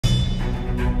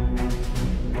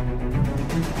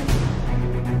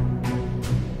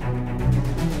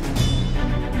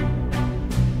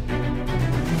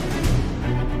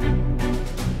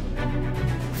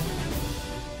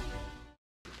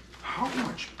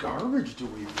coverage do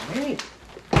we make?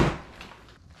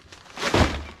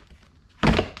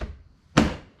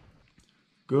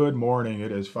 Good morning.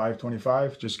 It is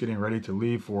 5:25, just getting ready to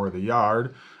leave for the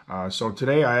yard. So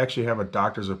today I actually have a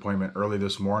doctor's appointment early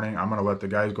this morning. I'm going to let the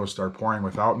guys go start pouring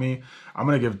without me. I'm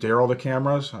going to give Daryl the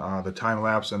cameras, the time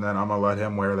lapse, and then I'm going to let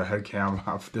him wear the head cam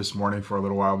this morning for a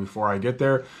little while before I get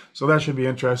there. So that should be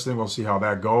interesting. We'll see how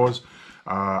that goes.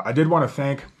 I did want to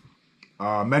thank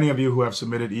many of you who have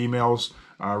submitted emails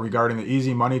regarding the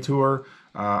Easy Money Tour.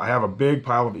 I have a big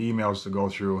pile of emails to go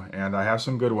through, and I have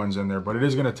some good ones in there, but it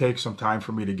is going to take some time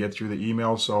for me to get through the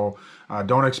emails, so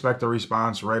don't expect a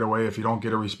response right away. If you don't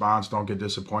get a response, don't get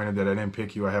disappointed that I didn't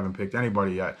pick you. I haven't picked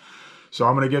anybody yet. So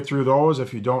I'm going to get through those.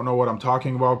 If you don't know what I'm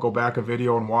talking about, go back a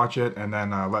video and watch it, and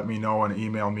then let me know and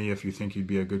email me if you think you'd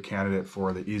be a good candidate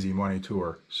for the Easy Money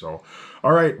Tour. So,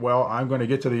 all right, well, I'm going to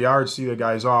get to the yard, see the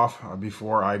guys off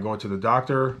before I go to the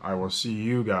doctor. I will see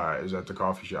you guys at the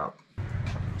coffee shop.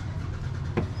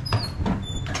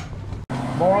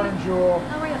 Morning, Jewel.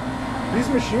 How are you? These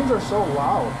machines are so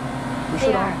loud. We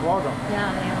should unplug them. Yeah,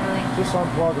 they are really. Just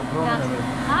unplug them permanently.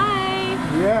 Hi.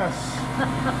 Yes.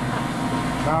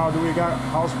 Now, do we got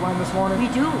house blend this morning? We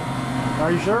do. Are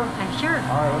you sure? I'm sure.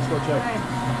 All right, let's go check. All right,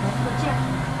 let's go check.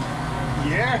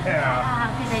 Yeah.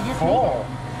 Because I just made Oh, it.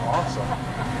 awesome.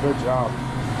 Good job.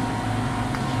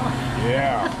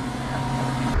 Yeah.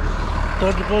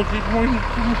 Time to go see morning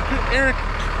to Eric.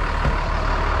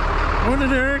 Morning,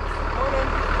 Eric. Morning.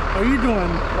 How you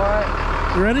doing? What?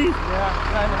 You ready? Yeah,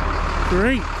 kind of.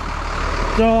 Great.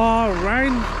 So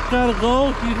Ryan's gotta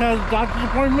go. He has a doctor's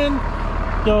appointment.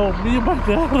 So me and my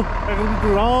dad are gonna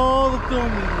do all the filming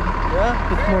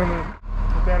this morning.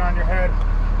 Put that on your head.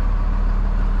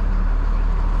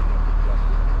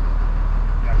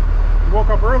 You woke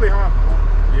up early, huh?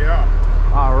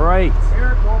 Yeah. All right.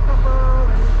 Eric woke up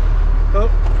early. Oh,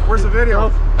 where's the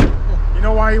video? You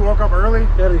know why he woke up early?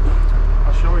 Daddy.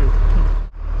 I'll show you.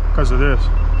 Because of this.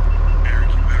 Eric,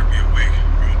 you better be awake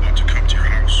or I'm about to come to your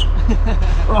house.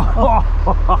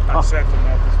 I said to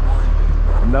Matt this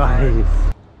morning.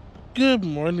 Nice. Good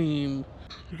morning.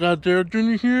 You got Daryl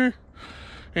Jr. here,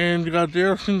 and you got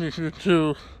Daryl Sr. here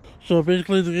too. So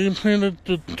basically the game plan is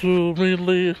to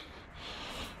mainly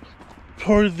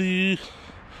pour the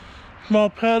small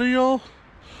patio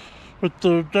with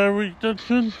the driveway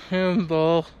extension and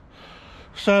the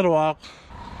sidewalk.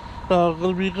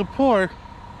 Gonna be a good pour.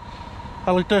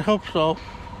 I like to hope so.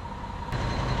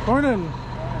 Morning.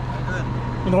 Good.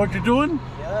 You know what you're doing?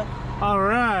 Yeah.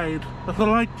 Alright. That's what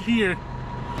I like to hear.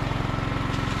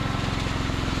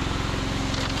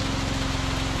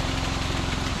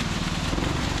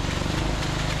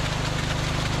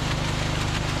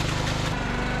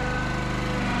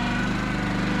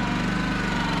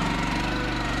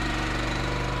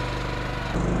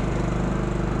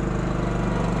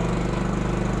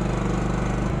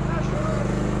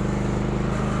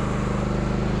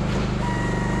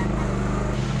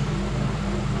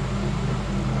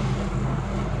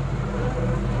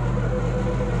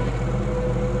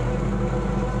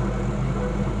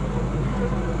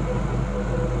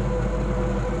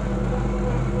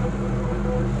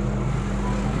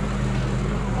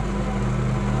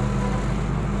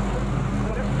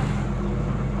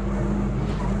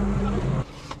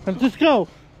 And just go.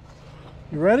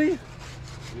 You ready?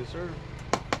 Yes, sir.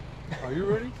 Are you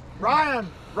ready? Ryan!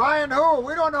 Ryan who?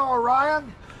 We don't know a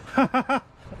Ryan.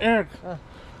 Eric,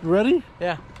 you ready?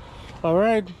 Yeah. All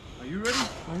right. Are you ready?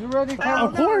 Are you ready?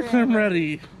 Of course I'm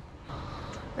ready.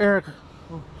 Eric,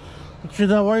 see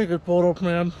that way you could pull it up,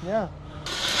 man. Yeah.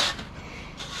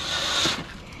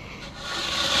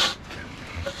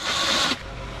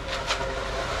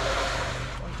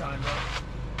 One time, bro.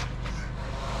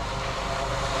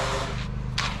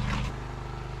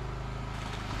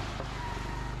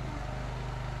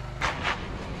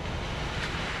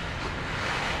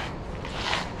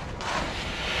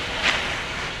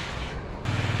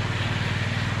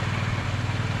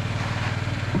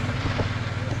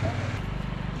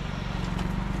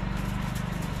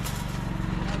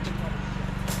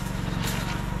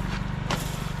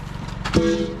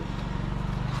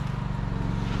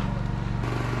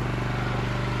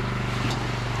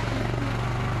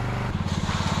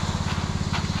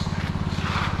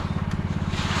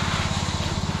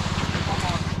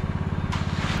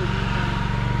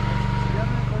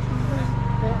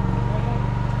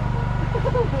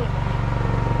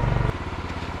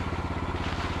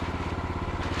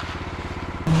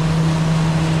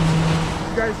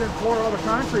 guys didn't pour all the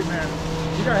concrete, man.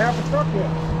 You got half a truck yet.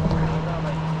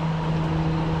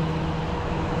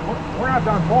 We're not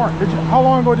done pouring. How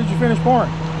long ago did you finish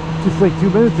pouring? Just like 2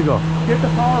 minutes ago. Get the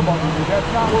power button, dude.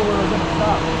 That's not where we're gonna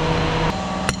stop.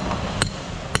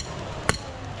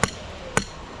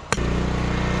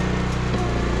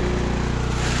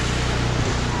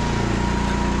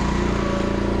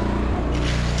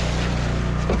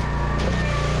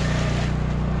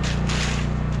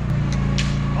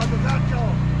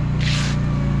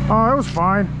 Oh, it was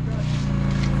fine.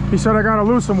 He said I gotta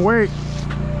lose some weight.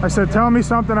 I said, tell me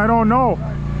something I don't know.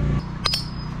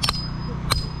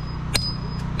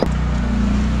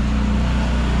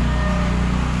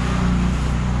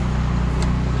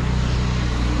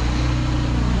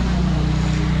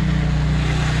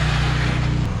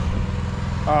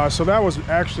 So that was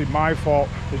actually my fault.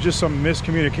 It's just some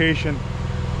miscommunication.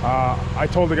 I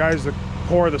told the guys to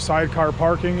pour the sidecar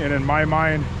parking, and in my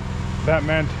mind, that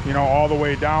meant, you know, all the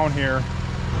way down here.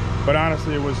 But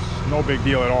honestly, it was no big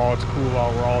deal at all. It's cool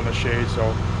out. We're all in the shade, so.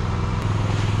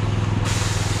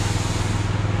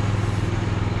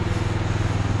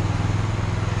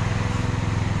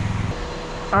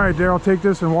 All right, Daryl, take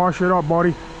this and wash it up,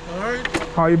 buddy. All right.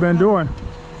 How you been doing?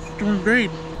 Doing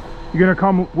great. You gonna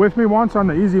come with me once on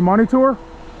the Easy Money tour?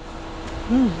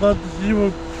 Love to see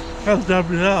what kind of stuff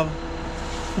you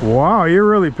have. Wow, you're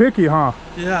really picky, huh?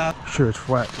 Yeah. Sure, it's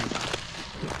flat.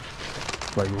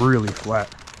 Like really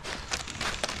flat.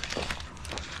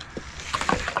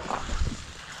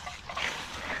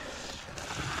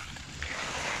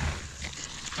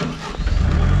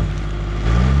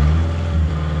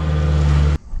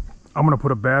 I'm gonna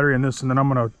put a battery in this, and then I'm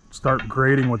gonna start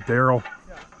grading with Daryl.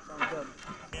 Yeah, sounds good.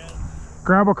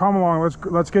 Grandpa, come along.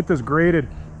 Let's get this graded.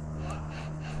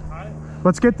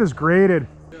 Let's get this graded.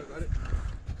 Yeah, got it.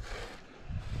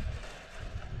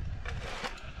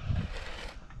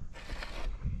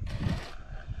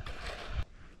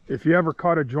 If you ever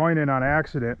cut a joint in on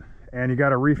accident and you got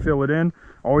to refill it in,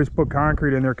 always put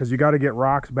concrete in there, because you got to get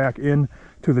rocks back in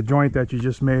to the joint that you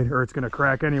just made, or it's going to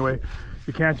crack anyway.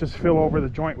 You can't just fill over the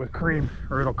joint with cream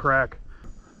or it'll crack.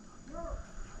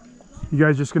 You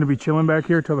guys just going to be chilling back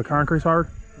here till the concrete's hard?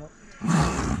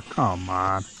 Come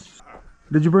on.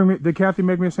 Did Kathy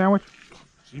make me a sandwich?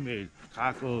 She made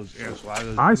tacos,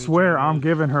 enchiladas. I swear I'm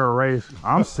giving her a raise.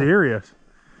 I'm serious.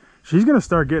 She's going to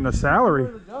start getting a salary.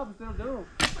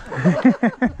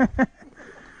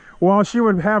 Well,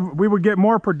 we would get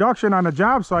more production on the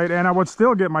job site, and I would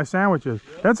still get my sandwiches.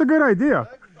 That's a good idea.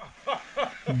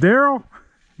 Daryl,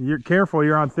 you're careful,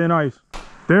 you're on thin ice.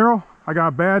 Daryl, I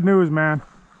got bad news, man.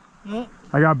 What?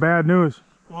 I got bad news.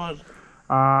 What?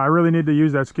 I really need to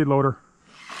use that skid loader.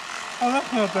 Oh,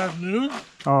 that's not bad news.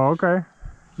 Oh, okay.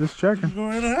 Just checking. Go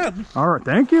right ahead. All right,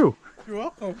 thank you. You're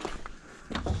welcome.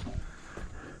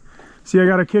 See, I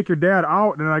got to kick your dad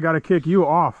out, and I got to kick you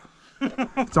off.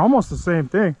 It's almost the same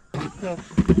thing. Yeah.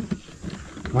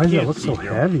 Why does it look so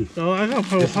heavy? So I got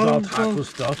This is all taco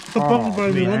stuff.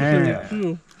 man.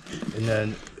 Too. And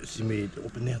then she made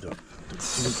open there the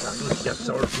chili tacos, yeah,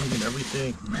 sour cream and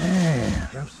everything. Man.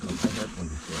 Have some. I had one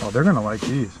before. Oh, they're going to like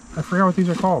these. I forgot what these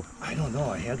are called. I don't know.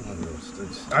 I had one of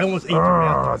those. I almost ate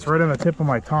Oh, the it's right on the tip of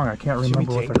my tongue. I can't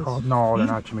remember what they're Chimichangas? called. No, they're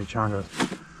not chimichangas.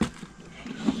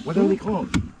 What are they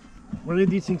called? What are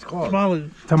these things called?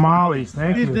 Tamales. Tamales,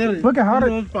 thank He you. did it. Look at He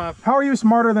knows, Bob. how are you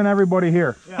smarter than everybody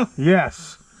here? Yeah.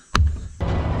 Yes.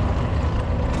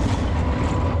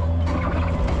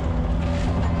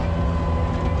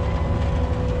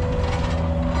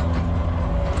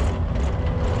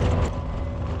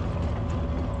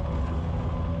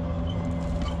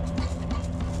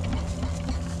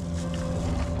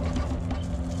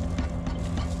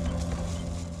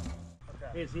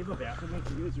 Hey, is he have a bathroom we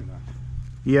can use or not?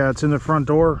 Yeah, it's in the front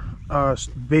door.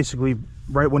 Basically,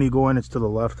 right when you go in, it's to the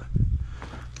left. Turn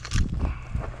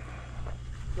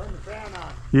the fan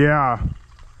on. Yeah.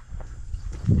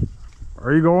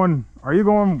 Are you going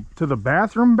to the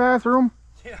bathroom?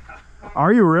 Yeah.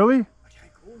 Are you really?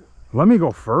 Okay, cool. Let me go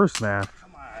first, man.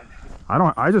 Come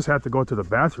on. I just have to go to the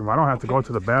bathroom. I don't have to go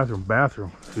to the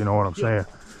bathroom, if you know what I'm saying.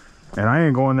 And I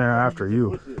ain't going there after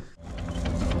you.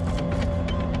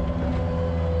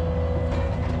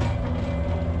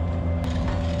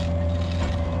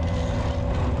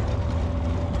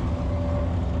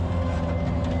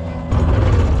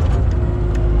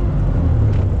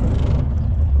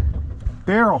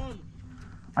 Daryl,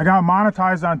 I got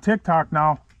monetized on TikTok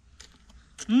now.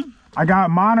 I got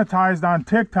monetized on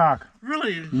TikTok.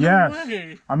 Really? Yes. No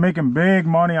way. I'm making big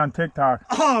money on TikTok.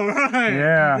 All right.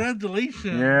 Yeah.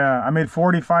 Congratulations. Yeah, I made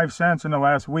 45 cents in the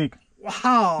last week.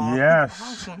 Wow. Yes.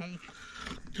 Awesome.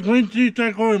 When do you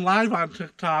start going live on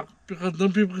TikTok? Because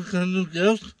then people can send you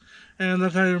gifts, and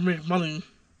that's how you make money.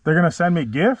 They're gonna send me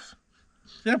gifts?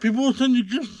 Yeah, people will send you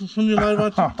gifts when you live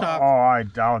on TikTok. Oh, I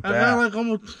doubt I got that. like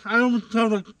I almost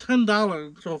have like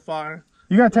 $10 so far.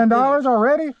 You got $10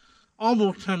 already?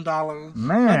 Almost $10.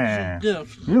 Man, That's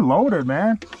just gifts. you loaded,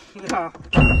 man. Yeah.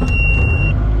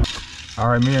 All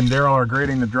right, me and Daryl are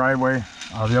grading the driveway.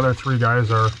 The other 3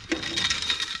 guys are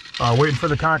waiting for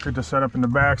the concrete to set up in the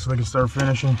back so they can start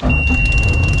finishing.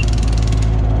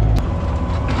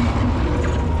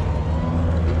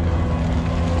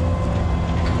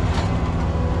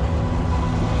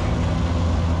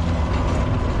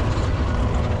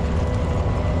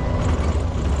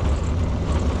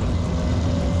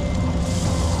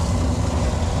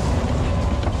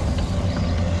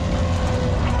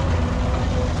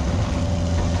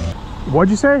 What'd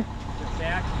you say? The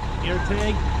back air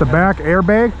tag. The back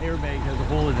airbag? Airbag has a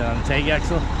hole in it on the tag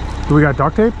axle. Do we got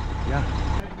duct tape?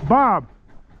 Yeah. Bob,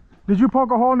 did you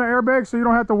poke a hole in the airbag so you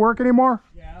don't have to work anymore?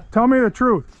 Yeah. Tell me the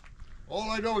truth. All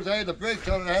I know is I had the brakes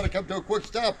on and I had to come to a quick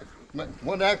stop.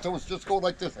 One axle was just going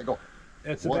like this. I go,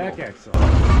 That's the What? back axle.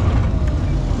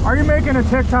 Are you making a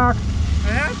TikTok?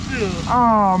 I have to.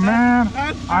 Oh man,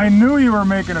 I knew you were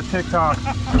making a TikTok.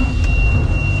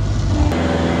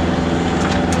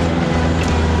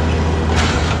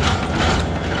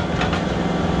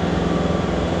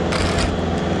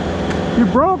 You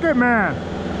broke it, man.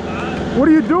 What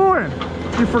are you doing?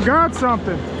 You forgot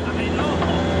something. I know.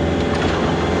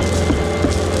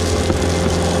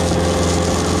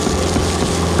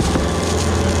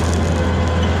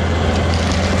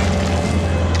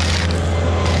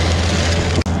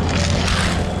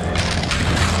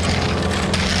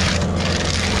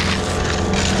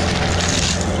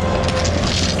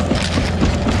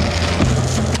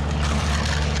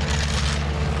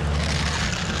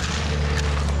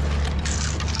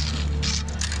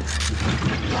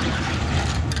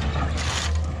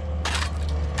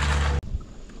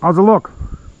 How's it look?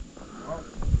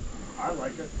 I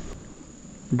like it.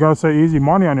 You gotta say easy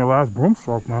money on your last broom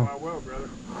stroke, man. I will, brother.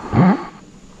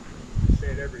 Say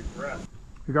it every breath.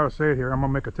 You gotta say it here. I'm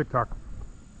gonna make a TikTok.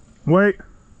 Wait.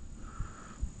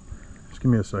 Just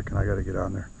give me a second. I gotta get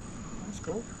on there. That's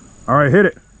cool. All right, hit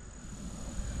it.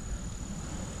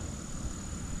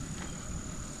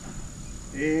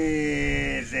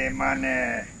 Easy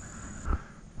money.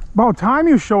 About time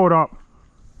you showed up.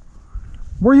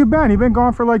 Where you been? You've been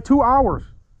gone for like 2 hours.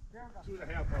 2.5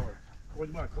 hours. What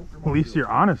do you want, Coke or At Mountain least Dew? you're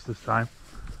honest this time.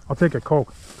 I'll take a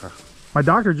Coke. My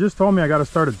doctor just told me I gotta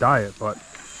start a diet, but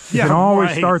you Yeah, can always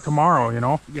right. start tomorrow, you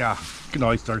know? Yeah, you can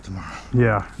always start tomorrow.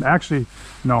 Yeah, actually,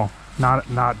 no, not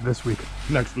this week.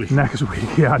 Next week. Next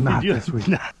week, yeah, not You- this week.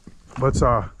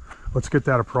 Let's get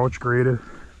that approach graded.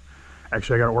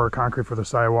 Actually, I gotta order concrete for the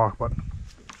sidewalk, but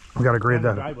we gotta grade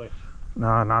that. Driveway.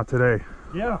 Nah, not today.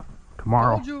 Yeah.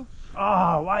 Tomorrow. Told you.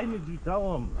 Oh, why didn't you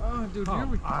tell him? Oh, dude, here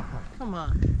we go. Come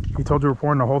on. He told you we're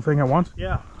pouring the whole thing at once?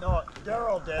 Yeah. No,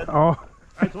 Daryl did. Oh,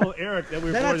 I told Eric that we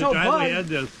were Then I pouring the told driveway Bud, and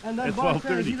this And then at Bob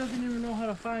said he 12:30. doesn't even know how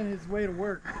to find his way to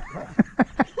work.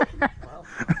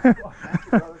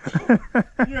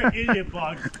 You're an idiot,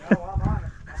 Bugs.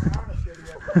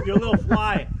 You're a little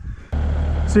fly.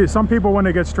 see, some people when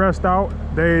they get stressed out,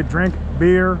 they drink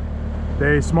beer,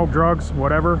 they smoke drugs,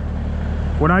 whatever.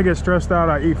 When I get stressed out,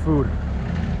 I eat food.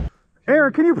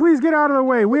 Eric, can you please get out of the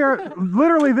way? We are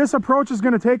literally, this approach is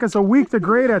going to take us a week to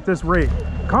grade at this rate.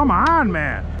 Come on,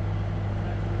 man.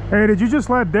 Hey, did you just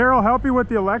let Daryl help you with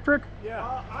the electric?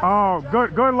 Yeah. Oh,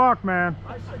 good luck, man.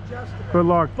 Good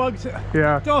luck. Bugs.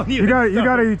 Yeah. Don't You even got a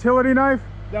start. utility knife?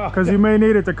 No. Because you may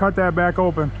need it to cut that back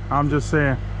open. I'm just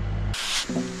saying.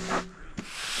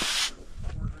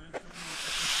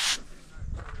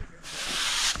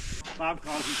 Bob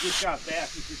calls. He just got back.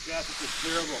 He said traffic was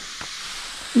terrible.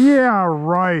 Yeah,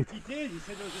 right. He did. He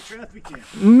said there was a traffic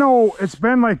jam. No, it's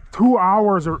been like 2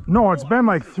 hours or no, it's been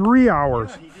like 3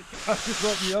 hours. He just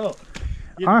let me out.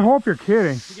 I hope you're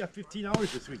kidding. He got 15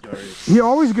 hours this week already. He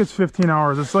always gets 15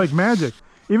 hours. It's like magic.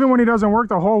 Even when he doesn't work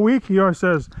the whole week, he always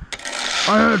says,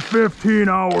 I had 15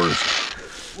 hours.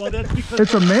 Well, that's because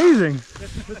It's amazing.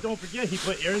 That's because don't forget he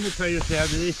put air in the tire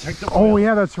Saturday. Checked the Oh oil.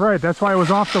 yeah, that's right. That's why it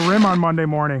was off the rim on Monday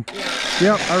morning.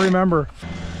 Yep, I remember.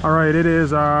 All right, it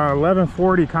is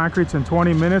 11:40. Concrete's in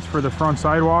 20 minutes for the front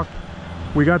sidewalk.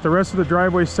 We got the rest of the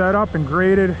driveway set up and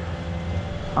graded.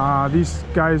 These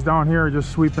guys down here are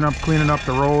just sweeping up, cleaning up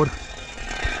the road.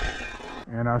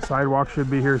 And our sidewalk should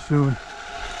be here soon.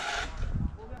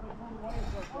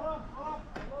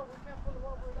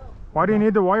 Why do you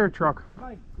need the wire truck?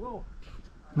 Mike, whoa.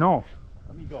 No,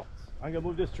 Let me go. I'm gonna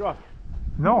move this truck.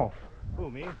 no. Oh,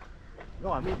 me?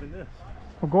 No, I'm moving this.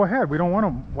 Well, go ahead. We don't want to.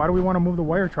 Why do we want to move the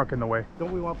wire truck in the way?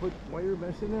 Don't we want to put wire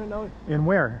mesh in there now? In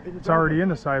where? In the It's already driveway. in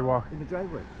the sidewalk. In the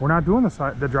driveway. We're not doing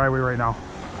the driveway right now.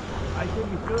 I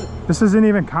think we should. This isn't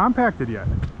even compacted yet.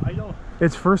 I know.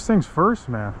 It's first things first,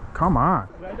 man. Come on.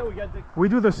 I know we got the. We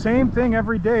do the same thing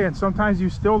every day, and sometimes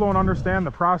you still don't understand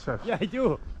the process. Yeah, I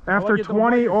do. After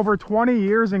over 20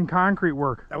 years in concrete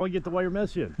work. I want to get the wire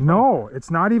mesh in. No,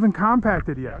 it's not even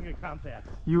compacted yet. I'm gonna compact.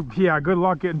 Yeah, good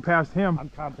luck getting past him. I'm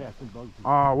compacting bugs.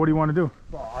 What do you want to do?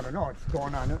 Well, I don't know. It's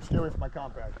going on. Stay away from my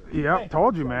compactor. Yep,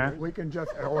 told you, man. We can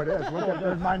just. Oh, it is. Look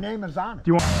at. My name is on it. Do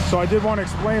you want? So I did want to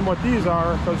explain what these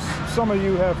are, because some of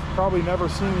you have probably never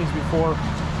seen these before.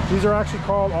 These are actually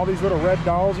called, all these little red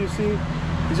dowels you see,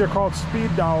 these are called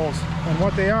speed dowels, and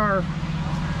what they are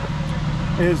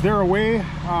is they're a way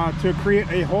to create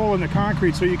a hole in the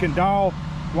concrete so you can dowel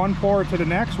one pour to the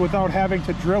next without having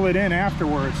to drill it in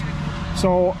afterwards.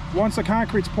 So once the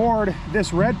concrete's poured,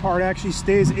 this red part actually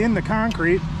stays in the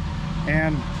concrete,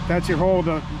 and that's your hole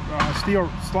the steel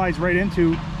slides right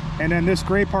into, and then this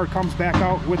gray part comes back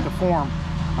out with the form.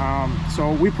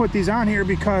 So we put these on here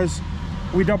because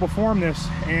we double form this,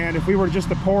 and if we were just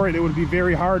to pour it, it would be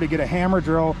very hard to get a hammer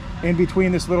drill in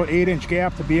between this little 8-inch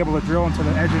gap to be able to drill into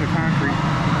the edge of the concrete.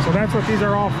 So that's what these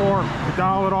are all for, to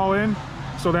dowel it all in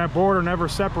so that border never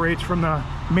separates from the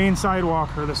main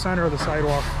sidewalk or the center of the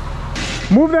sidewalk.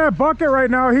 Move that bucket right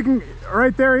now. He can,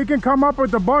 right there, he can come up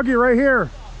with the buggy right here.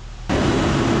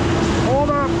 Hold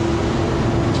up.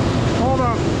 Hold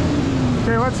up.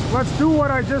 Okay, let's do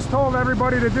what I just told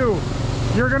everybody to do.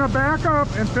 You're gonna back up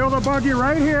and fill the buggy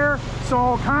right here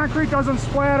so concrete doesn't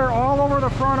splatter all over the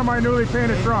front of my newly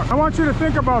painted truck. I want you to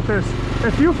think about this.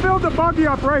 If you filled the buggy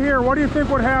up right here, what do you think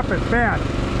would happen? Bad.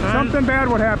 Something bad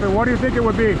would happen. What do you think it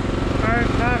would be?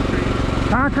 Concrete.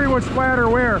 Concrete would splatter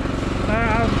where?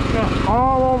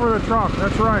 All over the truck.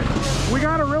 That's right. We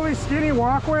got a really skinny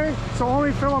walkway, so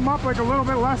only fill them up like a little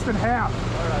bit less than half.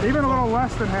 Even a little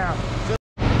less than half.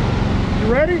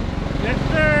 You ready? Yes,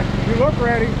 sir. You look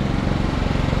ready.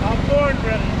 I'm born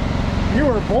ready. You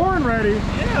were born ready?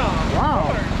 Yeah.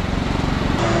 Wow.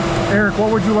 Eric,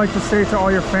 what would you like to say to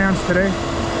all your fans today?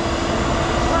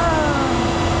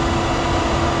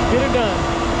 Get it done.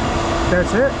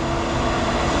 That's it?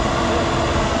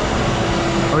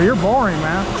 Oh, you're boring,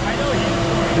 man. I know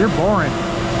You're boring.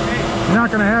 You're not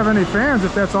going to have any fans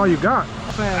if that's all you got.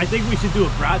 I think we should do a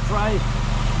brat fry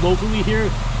locally here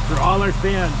for all our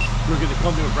fans. We're gonna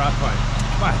come to a brat fry.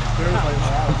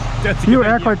 That's a You good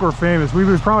act idea. like we're famous. We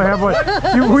would probably have like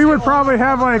we would probably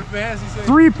have like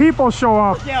 3 people show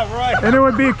up, Yeah, right. and it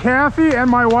would be Kathy and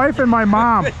my wife and my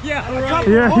mom. Yeah, right.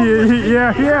 Yeah,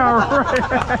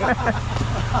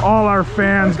 right. All our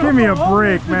fans, give me a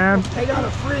break, man. They got a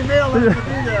free meal and to be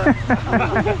there.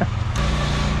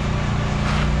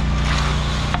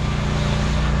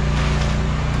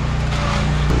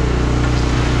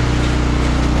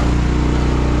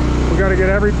 We got to get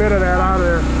every bit of that out of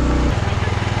there.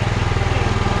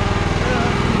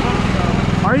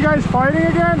 Are you guys fighting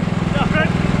again?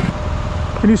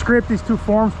 Can you scrape these 2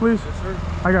 forms, please? Yes,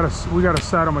 sir. We gotta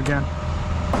set them again.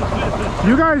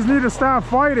 You guys need to stop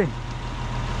fighting.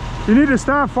 You need to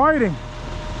stop fighting.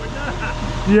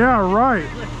 Yeah, right.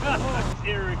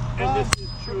 Eric, and this is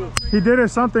true. He did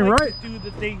something I right. do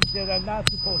the things that I'm not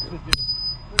supposed to do.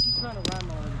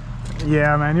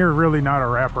 Yeah, man, you're really not a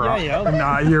rapper. Yeah, yeah.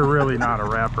 Nah, you're really not a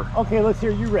rapper. Okay, let's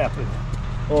hear you rapping.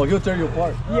 Oh, he'll tear you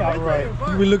apart. Yeah, right.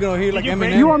 You be looking over here like you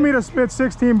Eminem. You want me to spit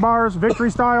 16 bars,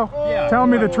 victory style? Yeah. Tell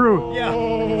me the truth. Yeah.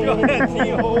 Go ahead,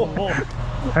 Theo.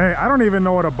 Hey, I don't even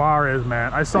know what a bar is,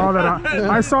 man. I saw that on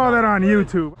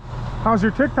YouTube. How's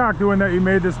your TikTok doing that you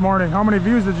made this morning? How many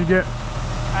views did you get?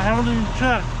 I haven't even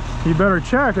checked. You better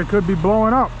check. It could be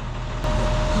blowing up.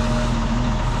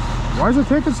 Why is it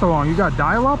taking so long? You got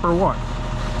dial-up or what?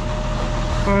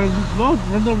 Look,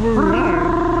 we're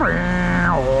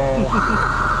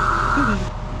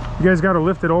You guys got to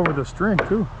lift it over the string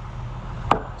too.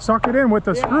 Suck it in with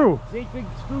the screw. Big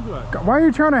screw gun. Why are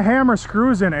you trying to hammer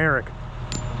screws in, Eric?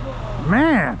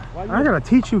 Man, I gotta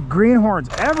teach you greenhorns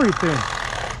everything.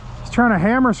 He's trying to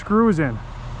hammer screws in.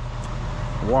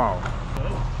 Wow.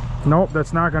 Nope,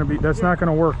 that's not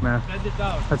gonna work, man. Bend it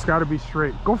down. That's got to be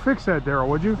straight. Go fix that, Daryl,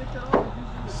 would you?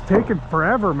 It's taking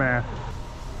forever, man.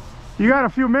 You got a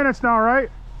few minutes now, right?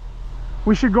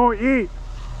 We should go eat.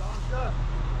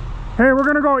 Hey, we're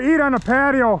gonna go eat on the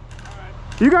patio.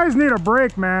 You guys need a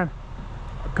break, man,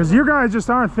 because you guys just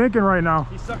aren't thinking right now.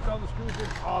 He sucked all the screws in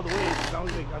all the way. It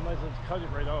sounds like I might as well just cut it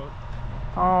right out.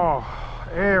 Oh,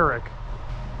 Eric.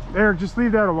 Eric, just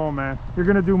leave that alone, man. You're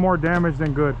gonna do more damage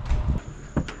than good.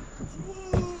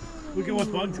 Look at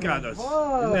what bugs got us.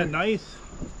 Isn't that nice?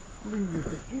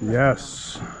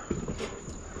 Yes.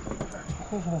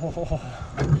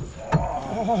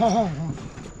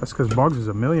 That's because Bugs is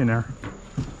a millionaire.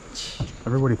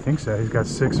 Everybody thinks that. He's got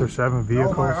 6 or 7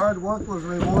 vehicles. No, my hard work was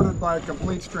rewarded by a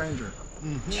complete stranger.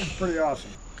 Pretty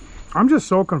awesome. I'm just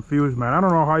so confused, man. I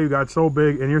don't know how you got so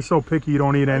big and you're so picky you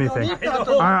don't eat anything.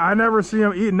 I never see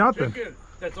him eat nothing. Chicken.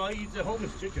 That's all he eats at home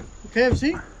is chicken.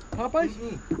 KFC? Popeyes?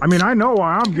 I mean, I know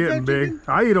why I'm getting big.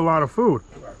 I eat a lot of food.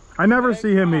 I never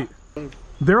see him eat.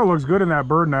 Daryl looks good in that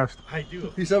bird nest. I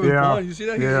do. He's having Yeah. fun. You see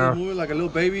that? He's Yeah. moving like a little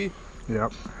baby.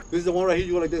 Yep. This is the one right here.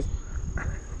 You go like this.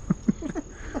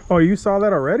 Oh, you saw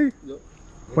that already? Yep.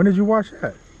 When did you watch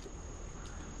that?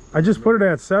 I just put it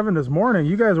at 7 this morning.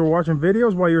 You guys were watching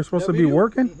videos while you were supposed to be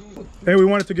working? Hey, we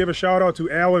wanted to give a shout out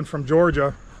to Alan from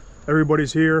Georgia.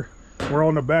 Everybody's here. We're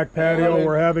on the back patio.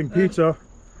 We're having pizza.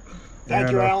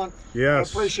 Thank you, Alan.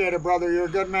 Yes. I appreciate it, brother. You're a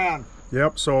good man.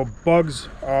 Yep. So Bugs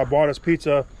bought us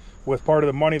pizza with part of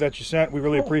the money that you sent. We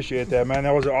really appreciate that, man.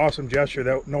 That was an awesome gesture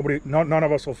that none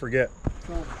of us will forget.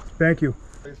 Thank you.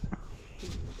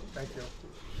 Thank you.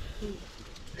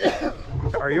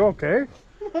 Are you okay?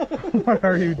 What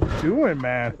are you doing,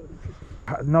 man?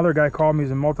 Another guy called me.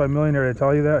 He's a multi-millionaire. Did I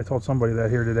tell you that? I told somebody that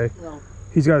here today. No.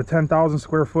 He's got a 10,000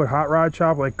 square foot hot rod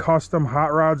shop, like custom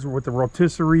hot rods with the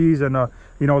rotisseries and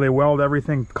you know, they weld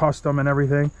everything custom and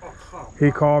everything.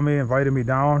 He called me, invited me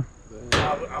down.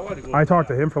 I talked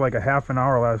to him for like a half an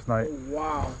hour last night.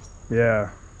 Wow. Yeah.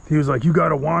 He was like, you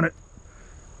gotta want it.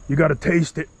 You gotta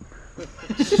taste it.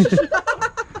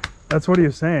 That's what he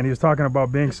was saying. He was talking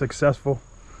about being successful.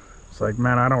 It's like,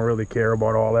 man, I don't really care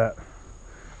about all that.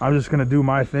 I'm just gonna do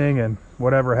my thing and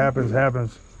whatever happens,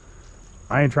 happens.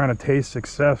 I ain't trying to taste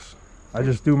success. I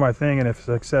just do my thing, and if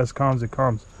success comes, it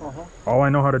comes. All I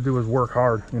know how to do is work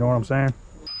hard. You know what I'm saying?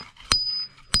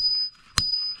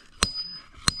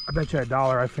 I bet you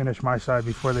 $1 I finish my side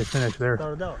before they finish theirs.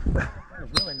 No, no. There's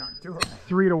really nothing to it.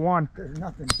 3-1. There's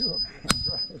nothing to it.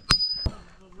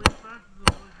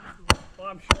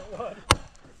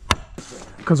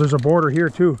 Because there's a border here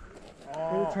too.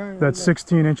 That's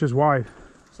 16 inches wide.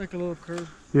 It's like a little curve.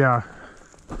 Yeah.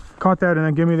 Cut that and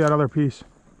then give me that other piece.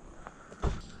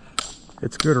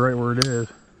 It's good right where it is.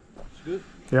 It's good?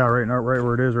 Yeah, right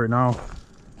where it is right now.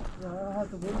 I don't have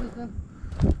to move this then?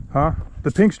 Huh?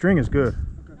 The pink string is good.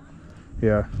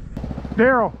 Yeah.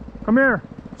 Daryl, come here.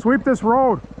 Sweep this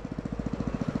road.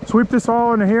 Sweep this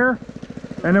all into here.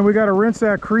 And then we got to rinse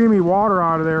that creamy water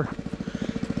out of there.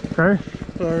 Okay?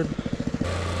 Sorry.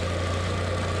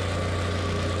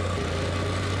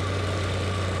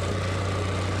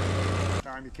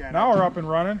 Now we're up and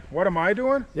running. What am I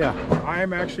doing? Yeah. I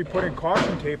am actually putting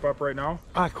caution tape up right now.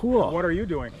 Ah, cool. What are you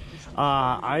doing?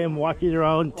 I am walking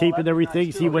around, taping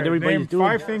everything, see what Okay, everybody's name doing.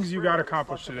 5 things you got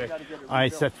accomplished today. I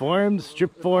set forms,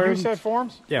 strip You forms. set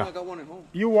forms? Yeah.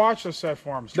 You watched the set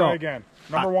forms. Try No. again.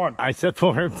 Number 1. I set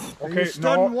forms. Okay, You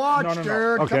stood and watched, no.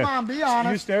 dude. Okay. Come on, be You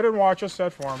honest. stood and watched a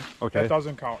set form. Okay. That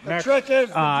doesn't count. The Next, trick is, did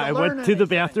you I learn went to the anything?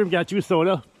 bathroom, got you a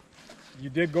soda. you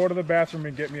did go to the bathroom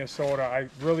and get me a soda. I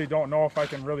really don't know if I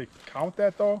can really count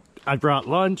that though. I brought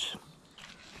lunch,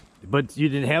 but you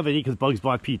didn't have any because Bugs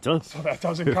bought pizza. So that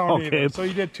doesn't count Okay. either. So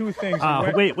you did 2 things.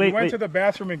 Wait, you went wait. to the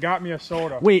bathroom and got me a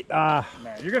soda. Wait, Man,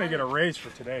 you're gonna get a raise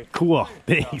for today. cool.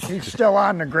 Thanks. He's still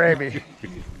on the gravy.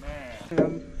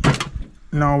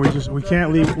 No, we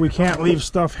can't leave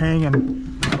stuff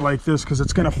hanging like this because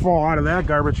it's gonna fall out of that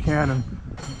garbage can, and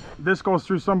this goes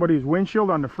through somebody's windshield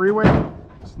on the freeway.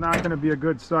 It's not gonna be a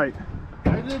good sight.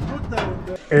 I didn't put that in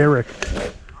there. Eric,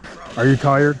 are you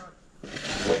tired?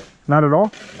 Not at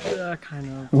all? Yeah, kind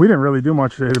of. We didn't really do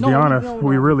much today, to be honest. no,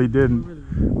 We no. really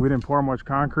didn't. We didn't pour much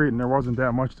concrete, and there wasn't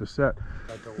that much to set.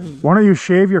 Why don't you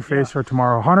shave your face for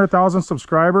tomorrow? 100,000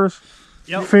 subscribers.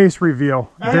 Yep. Face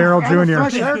reveal. Daryl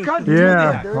Fresh Jr. haircut?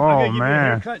 Yeah. Dude. Oh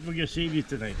man. We're gonna shave you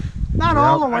tonight. Not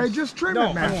all the way, just trim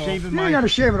No, it, man. I'm shaving You mine. ain't gotta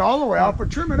shave it all the way off, but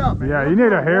trim it up, man. Yeah, you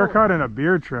need a haircut and a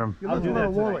beard trim. You look a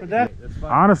little woolly.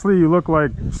 Honestly, you look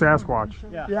like Sasquatch.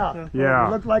 Yeah. Yeah.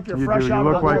 You look like you're You fresh do. out You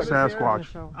of look the like woods.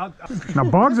 Sasquatch. Now,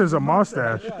 Bugs is a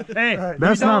mustache. Hey,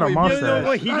 That's not a you know mustache.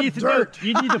 what he needs to do?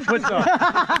 You need to put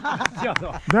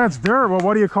the. That's dirt. Well,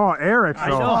 what do you call Eric?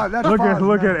 So know. That's look at fuzz,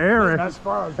 look man. at Eric. That's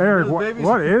fuzz. Eric,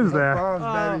 what is that?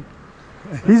 Fuzz, baby.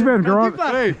 He's been growing.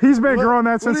 He's been growing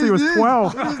that since he was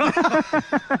 12.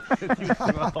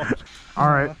 All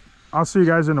right. I'll see you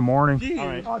guys in the morning.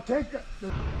 I'll take it.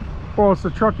 Well, it's the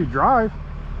truck you drive.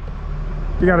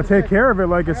 You got to take care of it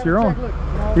like it's your own.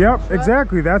 Yep,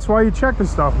 exactly. That's why you check the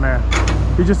stuff, man.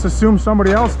 You just assume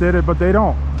somebody else did it, but they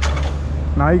don't.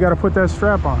 Now you got to put that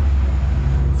strap on.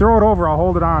 Throw it over. I'll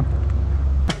hold it on.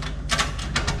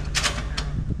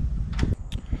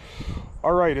 All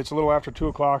All right, it's a little after 2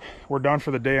 o'clock. We're done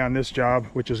for the day on this job,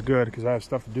 which is good because I have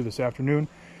stuff to do this afternoon.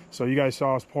 So you guys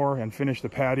saw us pour and finish the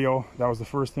patio. That was the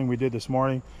first thing we did this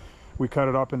morning. We cut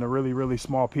it up into really, really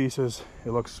small pieces.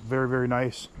 It looks very, very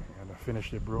nice. And I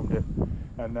finished it, broomed it.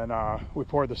 And then we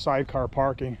poured the sidecar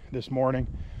parking this morning,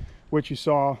 which you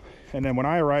saw. And then when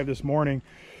I arrived this morning,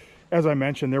 as I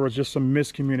mentioned, there was just some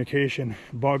miscommunication.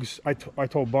 Bugs, I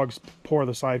told Bugs pour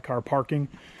the sidecar parking.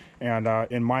 And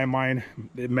in my mind,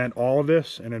 it meant all of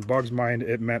this. And in Bugs' mind,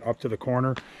 it meant up to the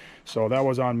corner. So that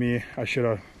was on me. I should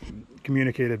have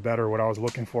communicated better what I was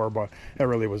looking for, but that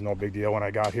really was no big deal. When I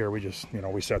got here, we just, you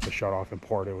know, we set the shut off and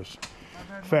poured. It was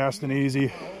fast and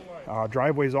easy.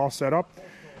 Driveway's all set up.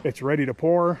 It's ready to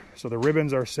pour. So the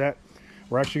ribbons are set.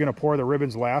 We're actually going to pour the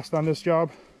ribbons last on this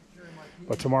job,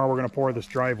 but tomorrow we're going to pour this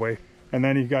driveway. And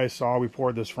then you guys saw we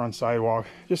poured this front sidewalk,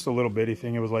 just a little bitty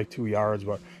thing. It was like 2 yards,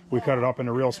 but we cut it up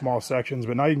into real small sections.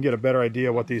 But now you can get a better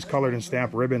idea what these colored and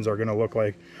stamped ribbons are going to look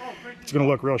like. It's going to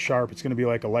look real sharp. It's going to be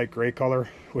like a light gray color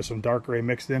with some dark gray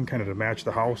mixed in, kind of to match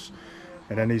the house.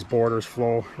 And then these borders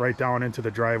flow right down into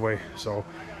the driveway. So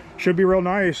should be real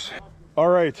nice. All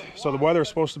right, so the weather is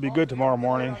supposed to be good tomorrow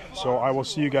morning. So I will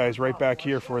see you guys right back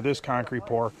here for this concrete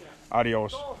pour.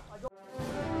 Adios.